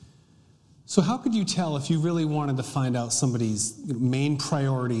So how could you tell if you really wanted to find out somebody's main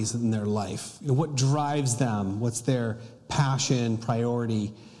priorities in their life? What drives them? What's their passion,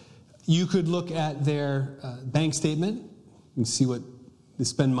 priority? You could look at their bank statement and see what they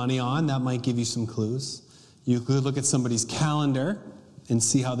spend money on. That might give you some clues. You could look at somebody's calendar and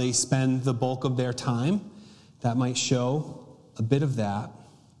see how they spend the bulk of their time. That might show a bit of that.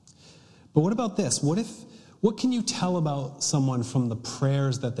 But what about this? What can you tell about someone from the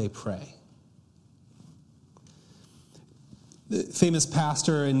prayers that they pray? The famous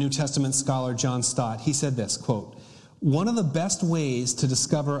pastor and New Testament scholar John Stott, he said this, quote, "One of the best ways to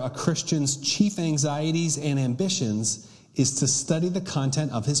discover a Christian's chief anxieties and ambitions is to study the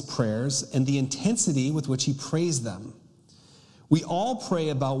content of his prayers and the intensity with which he prays them. We all pray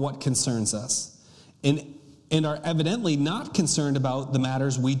about what concerns us and are evidently not concerned about the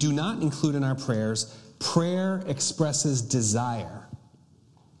matters we do not include in our prayers. Prayer expresses desire."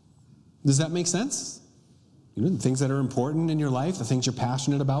 Does that make sense? The things that are important in your life, the things you're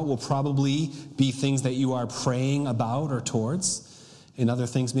passionate about, will probably be things that you are praying about or towards, and other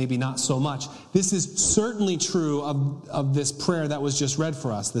things maybe not so much. This is certainly true of this prayer that was just read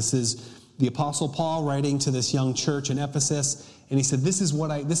for us. This is the Apostle Paul writing to this young church in Ephesus, and he said, this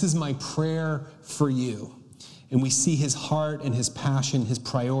is my prayer for you. And we see his heart and his passion, his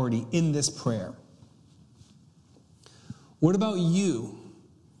priority in this prayer. What about you?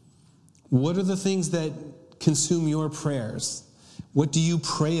 What are the things that consume your prayers? What do you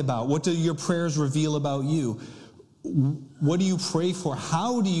pray about? What do your prayers reveal about you? What do you pray for?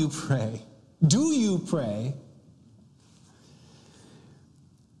 How do you pray? Do you pray?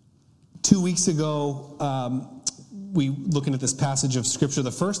 2 weeks ago, we looking at this passage of Scripture,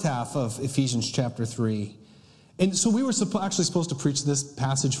 the first half of Ephesians chapter 3. And so we were actually supposed to preach this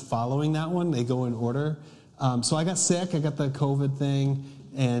passage following that one. They go in order. So I got sick. I got the COVID thing.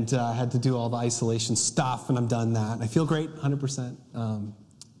 And I had to do all the isolation stuff, and I'm done that. And I feel great, 100%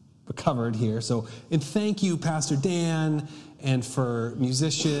 recovered here. And thank you, Pastor Dan, and for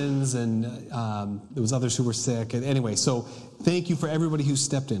musicians, and there was others who were sick. And anyway, so thank you for everybody who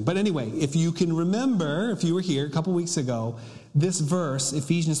stepped in. But anyway, if you can remember, if you were here a couple weeks ago, this verse,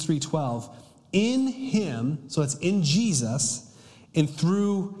 Ephesians 3:12, in him, so it's in Jesus, and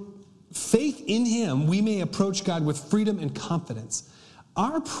through faith in him, we may approach God with freedom and confidence.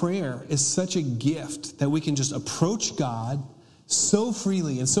 Our prayer is such a gift that we can just approach God so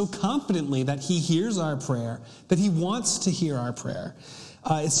freely and so confidently that he hears our prayer, that he wants to hear our prayer.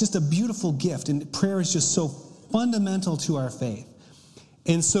 It's just a beautiful gift, and prayer is just so fundamental to our faith.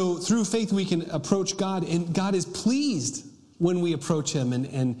 And so through faith we can approach God, and God is pleased when we approach him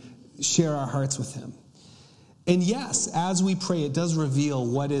and share our hearts with him. And yes, as we pray, it does reveal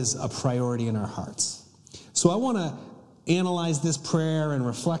what is a priority in our hearts. So I want to analyze this prayer and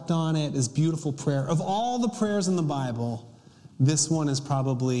reflect on it, this beautiful prayer. Of all the prayers in the Bible, this one is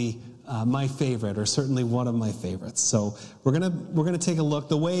probably my favorite, or certainly one of my favorites. So we're gonna take a look.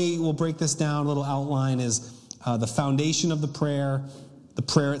 The way we'll break this down, a little outline, is the foundation of the prayer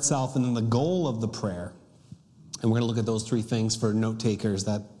itself, and then the goal of the prayer. And we're going to look at those three things for note takers.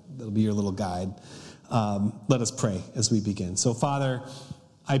 That'll be your little guide. Let us pray as we begin. So, Father,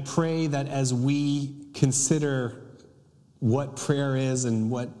 I pray that as we consider what prayer is and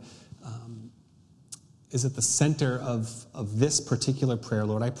what is at the center of this particular prayer,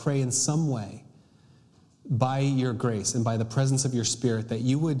 Lord, I pray in some way, by your grace and by the presence of your Spirit, that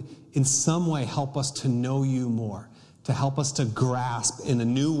you would in some way help us to know you more, to help us to grasp in a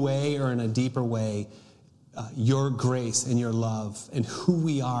new way or in a deeper way your grace and your love and who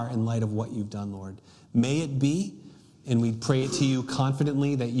we are in light of what you've done, Lord. May it be, and we pray it to you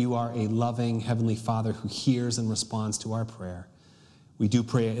confidently, that you are a loving Heavenly Father who hears and responds to our prayer. We do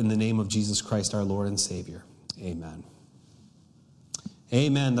pray it in the name of Jesus Christ, our Lord and Savior. Amen.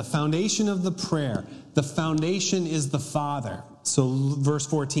 Amen. The foundation of the prayer. The foundation is the Father. So verse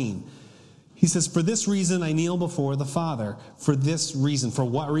 14. He says, for this reason I kneel before the Father. For this reason. For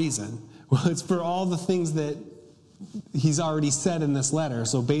what reason? Well, it's for all the things that he's already said in this letter.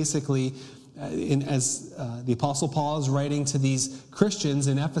 So basically, as the Apostle Paul is writing to these Christians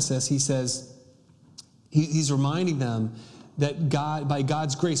in Ephesus, he says, he's reminding them that God, by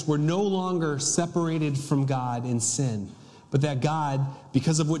God's grace, we're no longer separated from God in sin, but that God,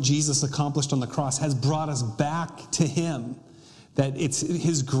 because of what Jesus accomplished on the cross, has brought us back to him. That it's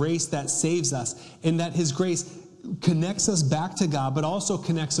his grace that saves us, and that his grace connects us back to God, but also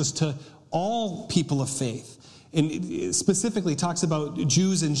connects us to all people of faith. And it specifically talks about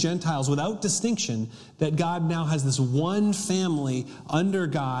Jews and Gentiles without distinction, that God now has this one family under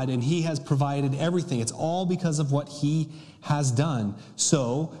God, and he has provided everything. It's all because of what he has done.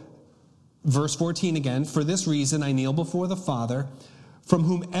 So Verse 14 again, for this reason I kneel before the Father, from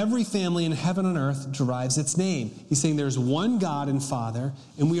whom every family in heaven and earth derives its name. He's saying there's one God and Father,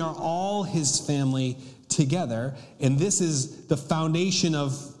 and we are all his family together. And this is the foundation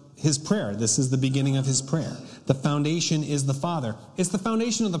of his prayer. This is the beginning of his prayer. The foundation is the Father. It's the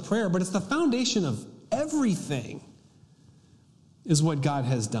foundation of the prayer, but it's the foundation of everything is what God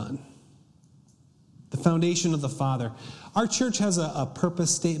has done. The foundation of the Father. Our church has a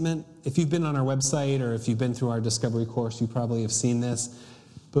purpose statement. If you've been on our website or if you've been through our discovery course, you probably have seen this.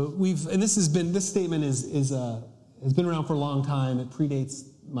 But this statement has been around for a long time. It predates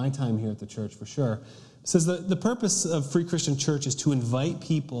my time here at the church for sure. It says the purpose of Free Christian Church is to invite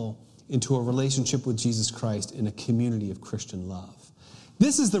people into a relationship with Jesus Christ in a community of Christian love.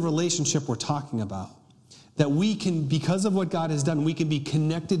 This is the relationship we're talking about. That we can, because of what God has done, we can be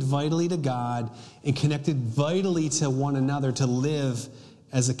connected vitally to God and connected vitally to one another to live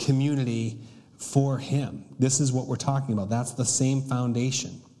as a community for him. This is what we're talking about. That's the same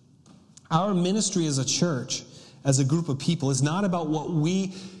foundation. Our ministry as a church, as a group of people, is not about what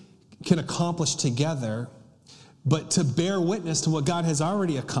we can accomplish together, but to bear witness to what God has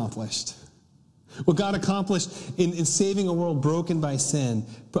already accomplished. What God accomplished in saving a world broken by sin.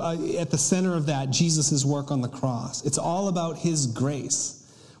 At the center of that, Jesus' work on the cross. It's all about his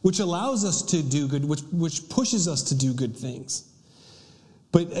grace, which allows us to do good, which pushes us to do good things.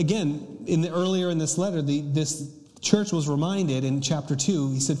 But again, earlier in this letter, this church was reminded in chapter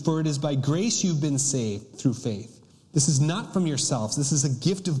 2, he said, for it is by grace you've been saved through faith. This is not from yourselves. This is a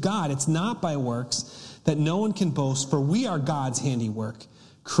gift of God. It's not by works that no one can boast, for we are God's handiwork,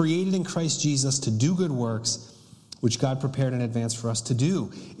 created in Christ Jesus to do good works, which God prepared in advance for us to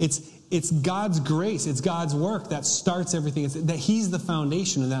do. It's God's grace, it's God's work that starts everything. It's that he's the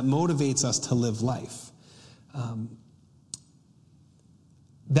foundation and that motivates us to live life.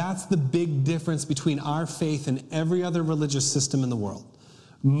 That's the big difference between our faith and every other religious system in the world.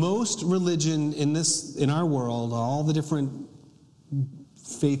 Most religion in our world, all the different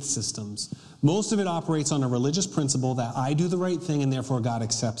faith systems, most of it operates on a religious principle that I do the right thing and therefore God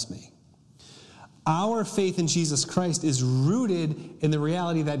accepts me. Our faith in Jesus Christ is rooted in the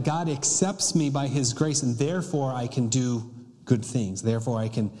reality that God accepts me by his grace and therefore I can do good things. Therefore I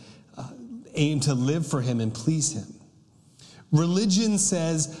can aim to live for him and please him. Religion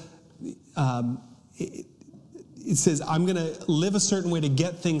says, it says, I'm going to live a certain way to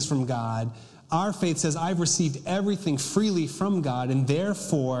get things from God. Our faith says, I've received everything freely from God, and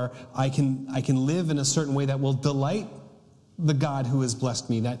therefore I can live in a certain way that will delight the God who has blessed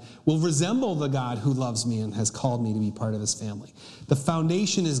me, that will resemble the God who loves me and has called me to be part of his family. The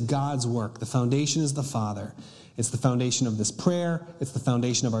foundation is God's work. The foundation is the Father. It's the foundation of this prayer. It's the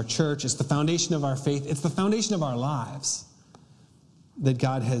foundation of our church. It's the foundation of our faith. It's the foundation of our lives, that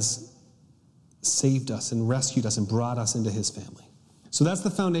God has saved us and rescued us and brought us into his family. So that's the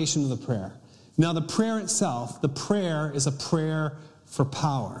foundation of the prayer. Now the prayer itself, the prayer is a prayer for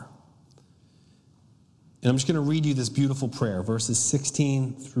power. And I'm just going to read you this beautiful prayer, verses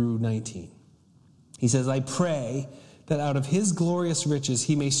 16 through 19. He says, I pray that out of his glorious riches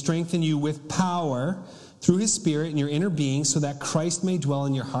he may strengthen you with power through his Spirit in your inner being, so that Christ may dwell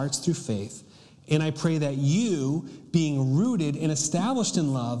in your hearts through faith. And I pray that you, being rooted and established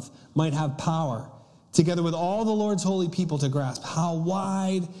in love, might have power, together with all the Lord's holy people, to grasp how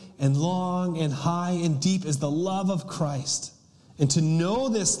wide and long and high and deep is the love of Christ, and to know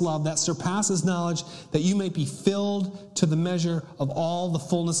this love that surpasses knowledge, that you may be filled to the measure of all the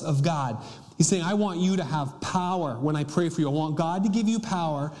fullness of God. He's saying, I want you to have power when I pray for you. I want God to give you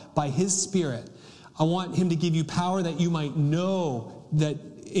power by his Spirit. I want him to give you power that you might know that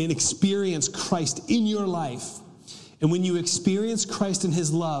and experience Christ in your life. And when you experience Christ in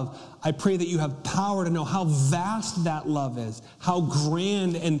his love, I pray that you have power to know how vast that love is, how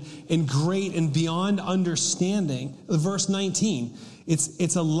grand and great and beyond understanding. Verse 19,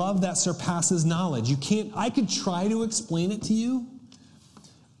 it's a love that surpasses knowledge. I could try to explain it to you,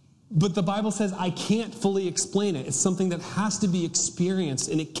 but the Bible says I can't fully explain it. It's something that has to be experienced,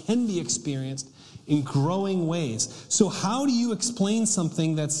 and it can be experienced in growing ways. So how do you explain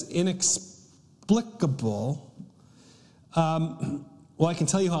something that's inexplicable? Well, I can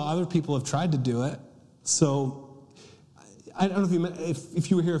tell you how other people have tried to do it. So I don't know if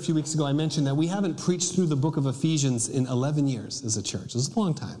you were here a few weeks ago, I mentioned that we haven't preached through the book of Ephesians in 11 years as a church. It's a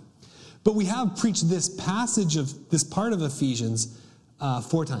long time. But we have preached this passage of this part of Ephesians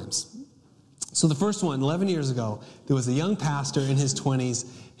 4 times. So the first one, 11 years ago, there was a young pastor in his 20s.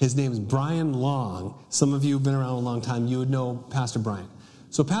 His name is Brian Long. Some of you have been around a long time. You would know Pastor Brian.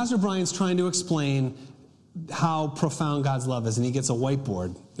 So Pastor Brian's trying to explain how profound God's love is, and he gets a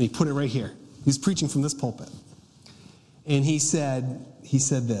whiteboard, and he put it right here. He's preaching from this pulpit. And he said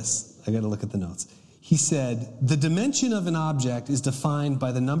this. I got to look at the notes. He said, the dimension of an object is defined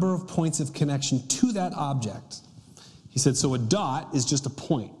by the number of points of connection to that object. He said, so a dot is just a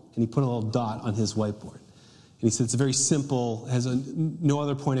point. And he put a little dot on his whiteboard. And he said, it's very simple, has no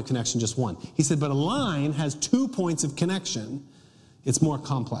other point of connection, just one. He said, but a line has 2 points of connection. It's more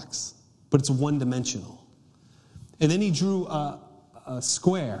complex, but it's one-dimensional. And then he drew a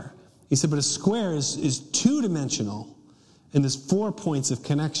square. He said, but a square is two-dimensional, and there's 4 points of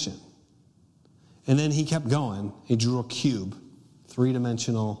connection. And then he kept going. He drew a cube,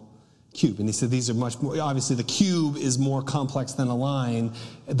 three-dimensional cube. And he said these are much more, obviously the cube is more complex than a line.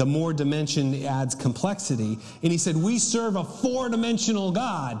 The more dimension adds complexity. And he said, we serve a 4-dimensional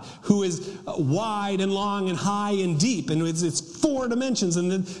God who is wide and long and high and deep. And it's 4 dimensions.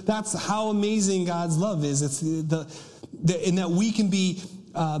 And that's how amazing God's love is. It's in that we can be...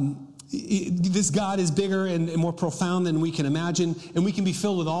 this God is bigger and more profound than we can imagine, and we can be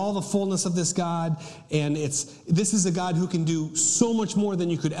filled with all the fullness of this God, and this is a God who can do so much more than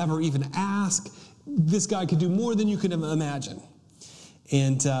you could ever even ask. This God can do more than you could imagine.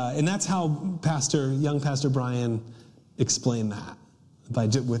 And that's how young Pastor Brian explained that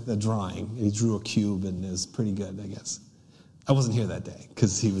with a drawing. And he drew a cube, and it was pretty good, I guess. I wasn't here that day,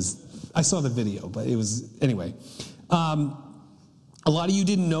 because I saw the video, but it was, anyway. A lot of you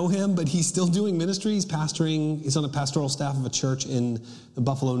didn't know him, but he's still doing ministry. He's on the pastoral staff of a church in the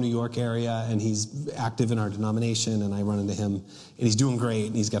Buffalo, New York area, and he's active in our denomination, and I run into him, and he's doing great,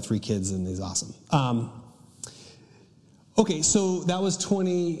 and he's got 3 kids, and he's awesome. Okay, so that was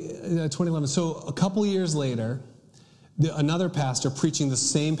 2011. So a couple years later, another pastor preaching the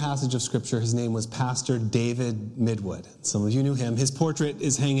same passage of Scripture, his name was Pastor David Midwood. Some of you knew him. His portrait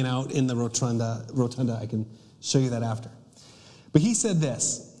is hanging out in the rotunda. I can show you that after. But he said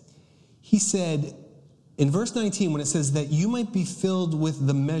this. He said, in verse 19, when it says that you might be filled with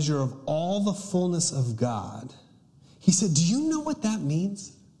the measure of all the fullness of God, he said, do you know what that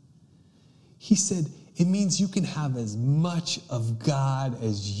means? He said, it means you can have as much of God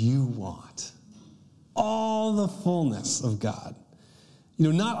as you want. All the fullness of God.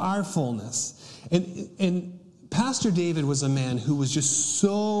 Not our fullness. And Pastor David was a man who was just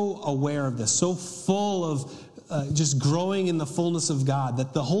so aware of this, so full of just growing in the fullness of God,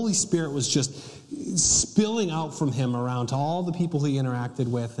 that the Holy Spirit was just spilling out from him around to all the people he interacted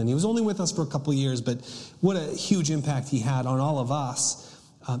with. And he was only with us for a couple of years, but what a huge impact he had on all of us,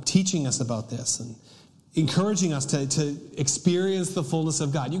 teaching us about this and encouraging us to experience the fullness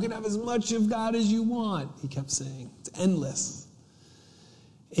of God. You can have as much of God as you want, he kept saying. It's endless.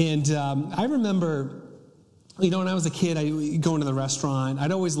 And I remember... when I was a kid, I'd go into the restaurant.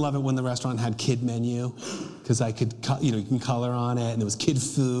 I'd always love it when the restaurant had kid menu, because I could, you can color on it, and it was kid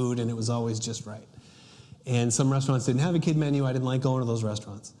food, and it was always just right. And some restaurants didn't have a kid menu. I didn't like going to those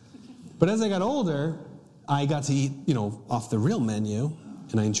restaurants. But as I got older, I got to eat, off the real menu,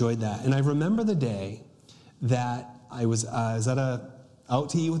 and I enjoyed that. And I remember the day that I was out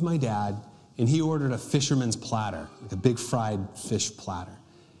to eat with my dad, and he ordered a fisherman's platter, like a big fried fish platter.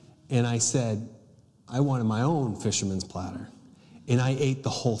 And I said, I wanted my own fisherman's platter. And I ate the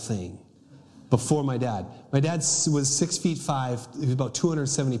whole thing before my dad. My dad was 6'5", he was about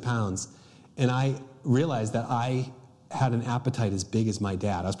 270 pounds. And I realized that I had an appetite as big as my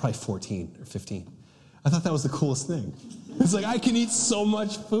dad. I was probably 14 or 15. I thought that was the coolest thing. It's like, I can eat so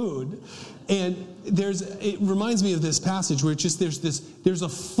much food. And it reminds me of this passage where there's a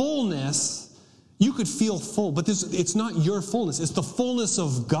fullness. You could feel full, but it's not your fullness. It's the fullness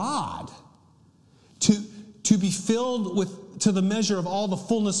of God. To be filled to the measure of all the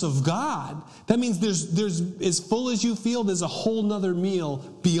fullness of God, that means there's as full as you feel, there's a whole nother meal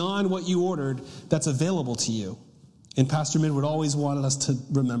beyond what you ordered that's available to you. And Pastor Midwood always wanted us to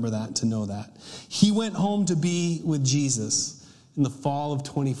remember that, to know that. He went home to be with Jesus in the fall of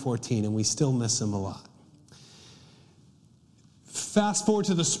 2014, and we still miss him a lot. Fast forward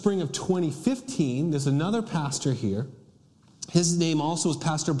to the spring of 2015, there's another pastor here. His name also is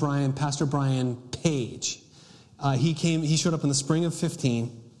Pastor Brian Page. He showed up in the spring of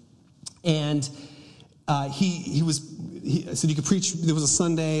 15, and he said you could preach. There was a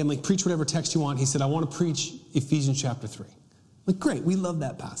Sunday. I'm like, preach whatever text you want. He said, I want to preach Ephesians chapter 3. I'm like, great, we love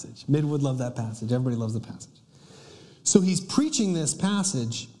that passage. Midwood loved that passage. Everybody loves the passage. So he's preaching this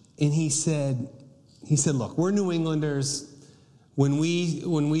passage, and he said, look, we're New Englanders. When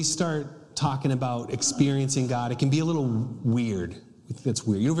we start talking about experiencing God, it can be a little weird. We think that's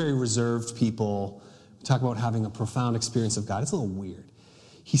weird. Very reserved people talk about having a profound experience of God. It's a little weird.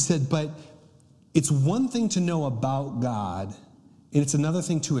 He said, but it's one thing to know about God, and it's another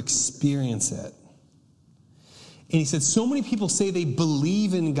thing to experience it. And he said, so many people say they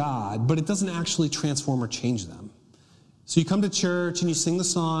believe in God, but it doesn't actually transform or change them. So you come to church and you sing the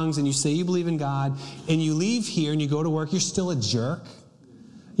songs and you say you believe in God, and you leave here and you go to work, you're still a jerk.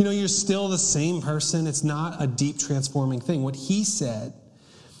 You know, you're still the same person. It's not a deep transforming thing. What he said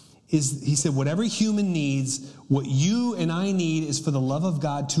is, he said, whatever human needs, what you and I need is for the love of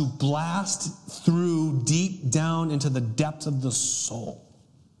God to blast through deep down into the depths of the soul.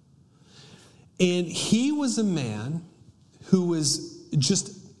 And he was a man who was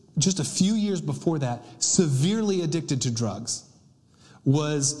just a few years before that severely addicted to drugs,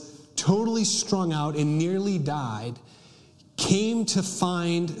 was totally strung out and nearly died, came to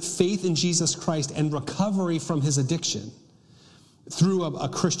find faith in Jesus Christ and recovery from his addiction through a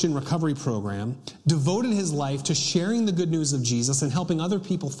Christian recovery program, devoted his life to sharing the good news of Jesus and helping other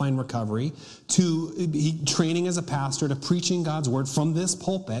people find recovery, to training as a pastor, to preaching God's word from this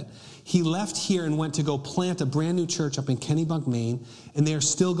pulpit. He left here and went to go plant a brand new church up in Kennebunk, Maine, and they are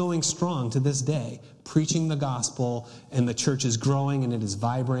still going strong to this day, preaching the gospel, and the church is growing and it is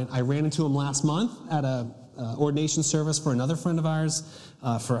vibrant. I ran into him last month at a ordination service for another friend of ours,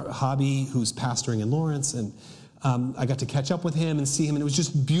 for Hobby, who's pastoring in Lawrence, and I got to catch up with him and see him, and it was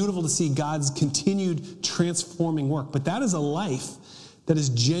just beautiful to see God's continued transforming work. But that is a life that is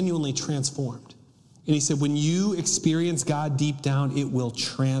genuinely transformed. And he said, when you experience God deep down, it will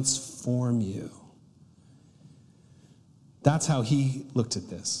transform you. That's how he looked at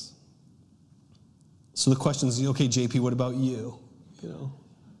this. So the question is, okay, JP, what about you?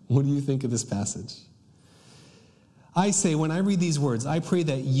 What do you think of this passage? I say, when I read these words, I pray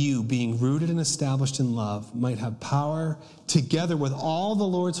that you, being rooted and established in love, might have power, together with all the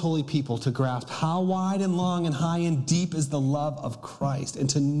Lord's holy people, to grasp how wide and long and high and deep is the love of Christ, and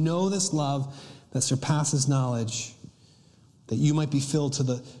to know this love that surpasses knowledge, that you might be filled to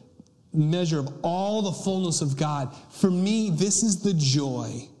the measure of all the fullness of God. For me, this is the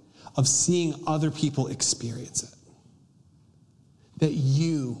joy of seeing other people experience it. That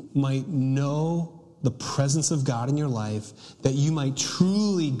you might know the presence of God in your life, that you might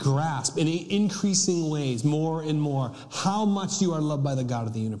truly grasp in increasing ways, more and more, how much you are loved by the God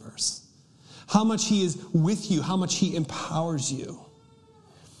of the universe, how much he is with you, how much he empowers you.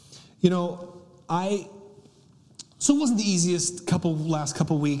 So it wasn't the easiest last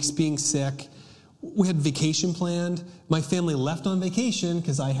couple weeks being sick. We had vacation planned. My family left on vacation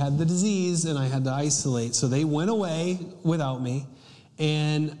because I had the disease and I had to isolate. So they went away without me.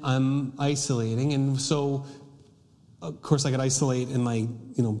 And I'm isolating, and so, of course, I could isolate in my,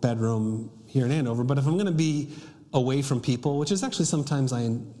 bedroom here in Andover. But if I'm going to be away from people, which is actually sometimes I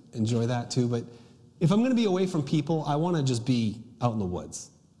enjoy that too, but if I'm going to be away from people, I want to just be out in the woods.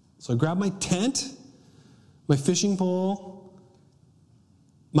 So I grab my tent, my fishing pole,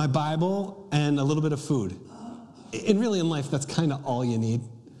 my Bible, and a little bit of food. And really in life, that's kind of all you need.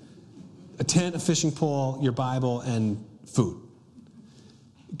 A tent, a fishing pole, your Bible, and food.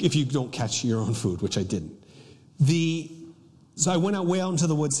 If you don't catch your own food, which I didn't. So I went way out into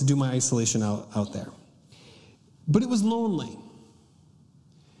the woods to do my isolation out there. But it was lonely.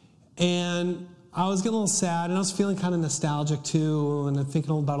 And I was getting a little sad, and I was feeling kind of nostalgic too, and I'm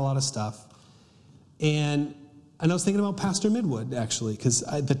thinking about a lot of stuff. And I was thinking about Pastor Midwood, actually, because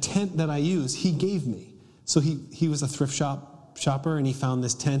the tent that I use, he gave me. So he was a thrift shopper, and he found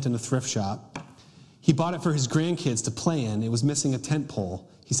this tent in a thrift shop. He bought it for his grandkids to play in. It was missing a tent pole.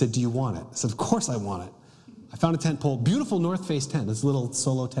 He said, do you want it? I said, of course I want it. I found a tent pole, beautiful North Face tent. It's a little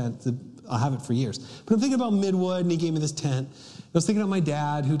solo tent. I'll have it for years. But I'm thinking about Midwood, and he gave me this tent. I was thinking about my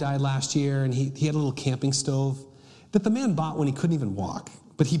dad, who died last year, and he had a little camping stove that the man bought when he couldn't even walk.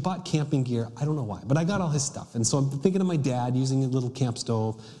 But he bought camping gear. I don't know why, but I got all his stuff. And so I'm thinking of my dad using a little camp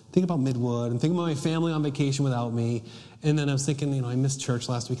stove, thinking about Midwood, and thinking about my family on vacation without me. And then I was thinking, I missed church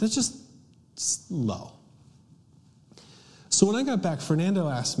last week. It's just low. So when I got back, Fernando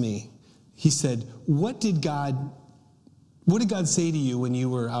asked me, he said, what did God say to you when you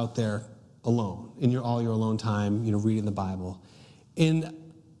were out there alone, in all your alone time, reading the Bible? And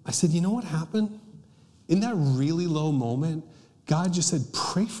I said, you know what happened? In that really low moment, God just said,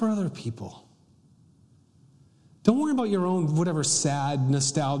 pray for other people. Don't worry about your own, whatever, sad,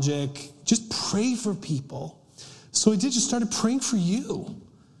 nostalgic. Just pray for people. So I just started praying for you.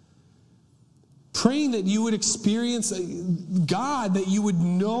 Praying that you would experience God, that you would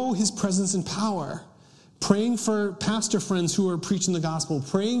know his presence and power. Praying for pastor friends who are preaching the gospel.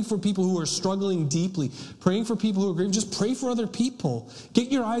 Praying for people who are struggling deeply. Praying for people who are grieving. Just pray for other people.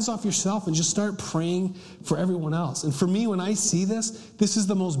 Get your eyes off yourself and just start praying for everyone else. And for me, when I see this is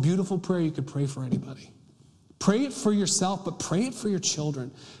the most beautiful prayer you could pray for anybody. Pray it for yourself, but pray it for your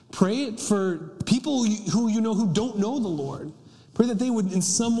children. Pray it for people who you know who don't know the Lord. Pray that they would in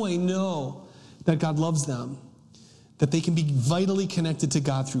some way know that God loves them, that they can be vitally connected to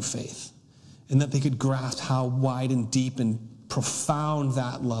God through faith, and that they could grasp how wide and deep and profound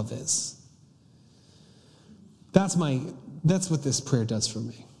that love is. That's what this prayer does for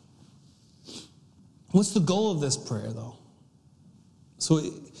me. What's the goal of this prayer, though? So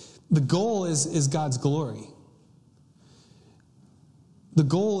the goal is God's glory. The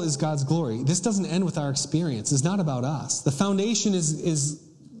goal is God's glory. This doesn't end with our experience. It's not about us. The foundation is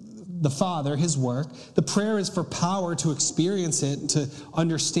the Father, his work. The prayer is for power to experience it, to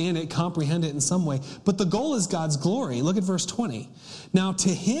understand it, comprehend it in some way. But the goal is God's glory. Look at verse 20. Now to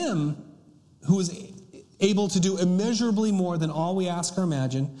him who is able to do immeasurably more than all we ask or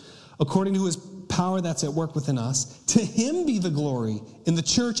imagine, according to his power that's at work within us, to him be the glory in the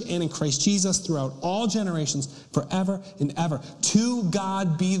church and in Christ Jesus throughout all generations, forever and ever. To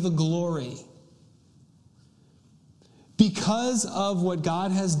God be the glory. Because of what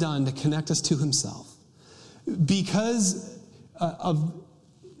God has done to connect us to himself, because of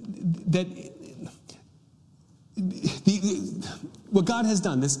that, what God has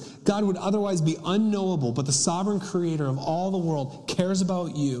done, this God would otherwise be unknowable, but the sovereign creator of all the world cares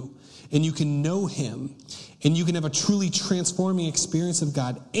about you, and you can know him, and you can have a truly transforming experience of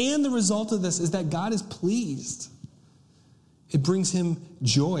God. And the result of this is that God is pleased. It brings him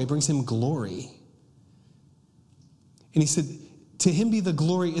joy, it brings him glory. And he said, to him be the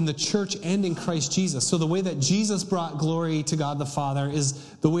glory in the church and in Christ Jesus. So the way that Jesus brought glory to God the Father is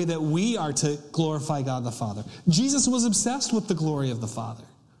the way that we are to glorify God the Father. Jesus was obsessed with the glory of the Father.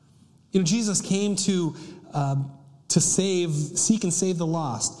 Jesus came to seek and save the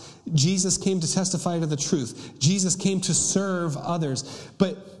lost. Jesus came to testify to the truth. Jesus came to serve others.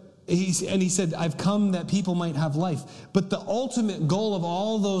 But he said, I've come that people might have life. But the ultimate goal of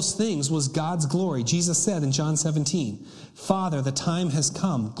all those things was God's glory. Jesus said in John 17, Father, the time has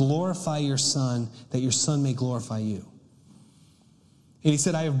come. Glorify your Son, that your Son may glorify you. And he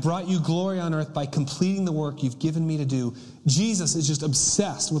said, I have brought you glory on earth by completing the work you've given me to do. Jesus is just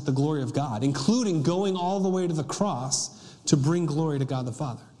obsessed with the glory of God, including going all the way to the cross to bring glory to God the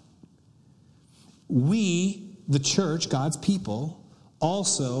Father. We, the church, God's people,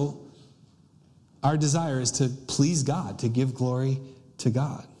 also, our desire is to please God, to give glory to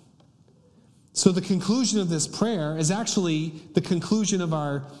God. So the conclusion of this prayer is actually the conclusion of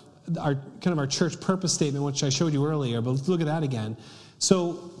our church purpose statement, which I showed you earlier, but let's look at that again.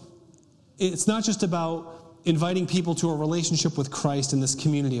 So it's not just about inviting people to a relationship with Christ in this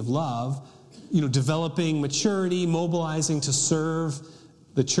community of love, developing maturity, mobilizing to serve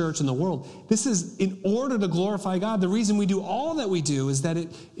the church and the world. This is in order to glorify God. The reason we do all that we do is that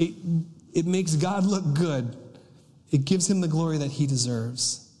it makes God look good. It gives him the glory that he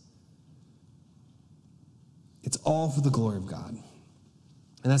deserves. It's all for the glory of God.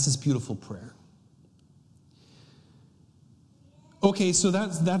 And that's this beautiful prayer. Okay, so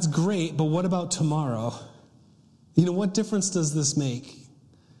that's great, but what about tomorrow? What difference does this make?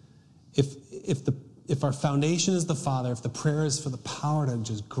 If our foundation is the Father, if the prayer is for the power to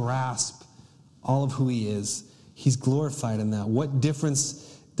just grasp all of who he is, he's glorified in that. What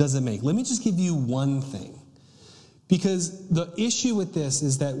difference does it make? Let me just give you one thing. Because the issue with this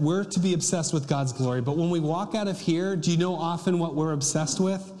is that we're to be obsessed with God's glory, but when we walk out of here, do you know often what we're obsessed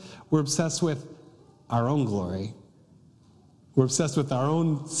with? We're obsessed with our own glory. We're obsessed with our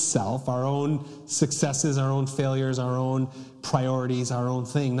own self, our own successes, our own failures, our own priorities, our own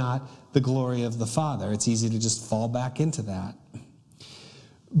thing, not the glory of the Father. It's easy to just fall back into that.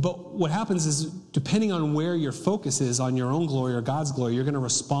 But what happens is, depending on where your focus is, on your own glory or God's glory, you're going to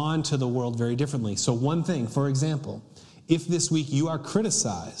respond to the world very differently. So one thing, for example, if this week you are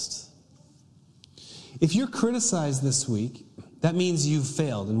criticized, if you're criticized this week, that means you've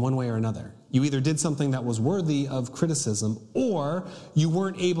failed in one way or another. You either did something that was worthy of criticism, or you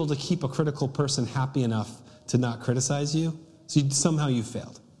weren't able to keep a critical person happy enough to not criticize you, so somehow you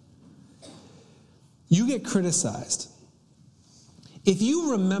failed. You get criticized. If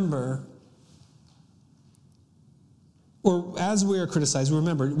you remember, or as we are criticized,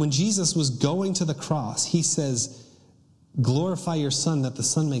 remember, when Jesus was going to the cross, he says, glorify your Son, that the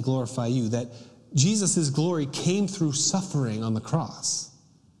Son may glorify you. That Jesus' glory came through suffering on the cross,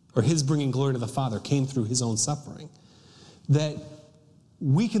 or his bringing glory to the Father came through his own suffering. That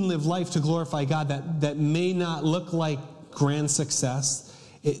we can live life to glorify God that may not look like grand success,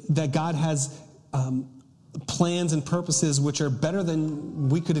 that God has plans and purposes which are better than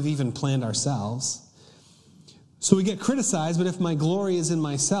we could have even planned ourselves. So we get criticized, but if my glory is in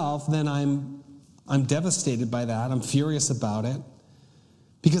myself, then I'm I'm devastated by that. I'm furious about it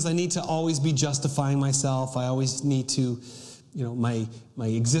because I need to always be justifying myself. I always need to, my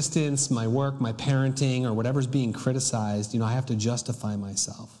existence, my work, my parenting, or whatever's being criticized, I have to justify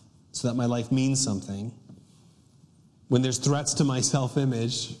myself so that my life means something. When there's threats to my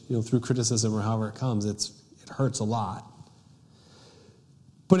self-image, through criticism or however it comes, it hurts a lot.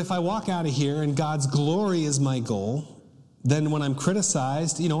 But if I walk out of here and God's glory is my goal, then when I'm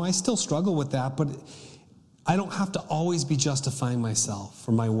criticized, I still struggle with that, but I don't have to always be justifying myself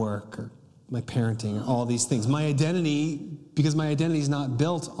for my work or my parenting or all these things. My identity, because my identity is not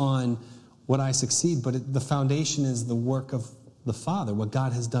built on what I succeed, but the foundation is the work of the Father, what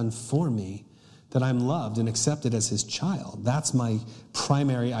God has done for me, that I'm loved and accepted as his child. That's my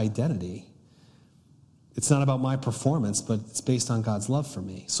primary identity. It's not about my performance, but it's based on God's love for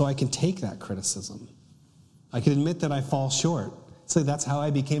me. So I can take that criticism. I can admit that I fall short. So that's how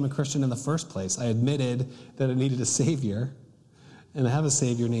I became a Christian in the first place. I admitted that I needed a Savior, and I have a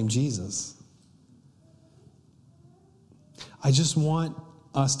Savior named Jesus. I just want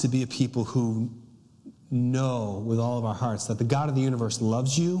us to be a people who know with all of our hearts that the God of the universe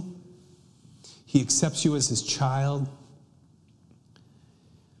loves you. He accepts you as his child.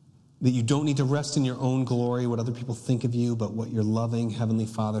 That you don't need to rest in your own glory, what other people think of you, but what your loving Heavenly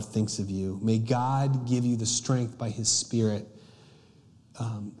Father thinks of you. May God give you the strength by his Spirit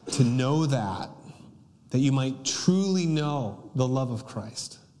to know that you might truly know the love of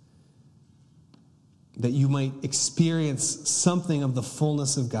Christ. That you might experience something of the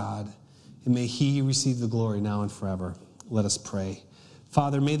fullness of God, and may he receive the glory now and forever. Let us pray.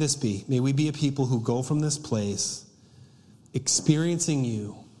 Father, may we be a people who go from this place experiencing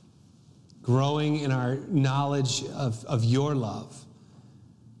you, growing in our knowledge of your love,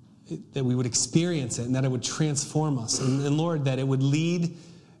 that we would experience it and that it would transform us. And Lord, that it would lead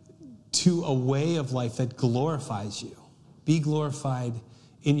to a way of life that glorifies you. Be glorified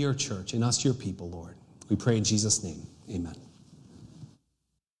in your church, in us, your people, Lord. We pray in Jesus' name. Amen.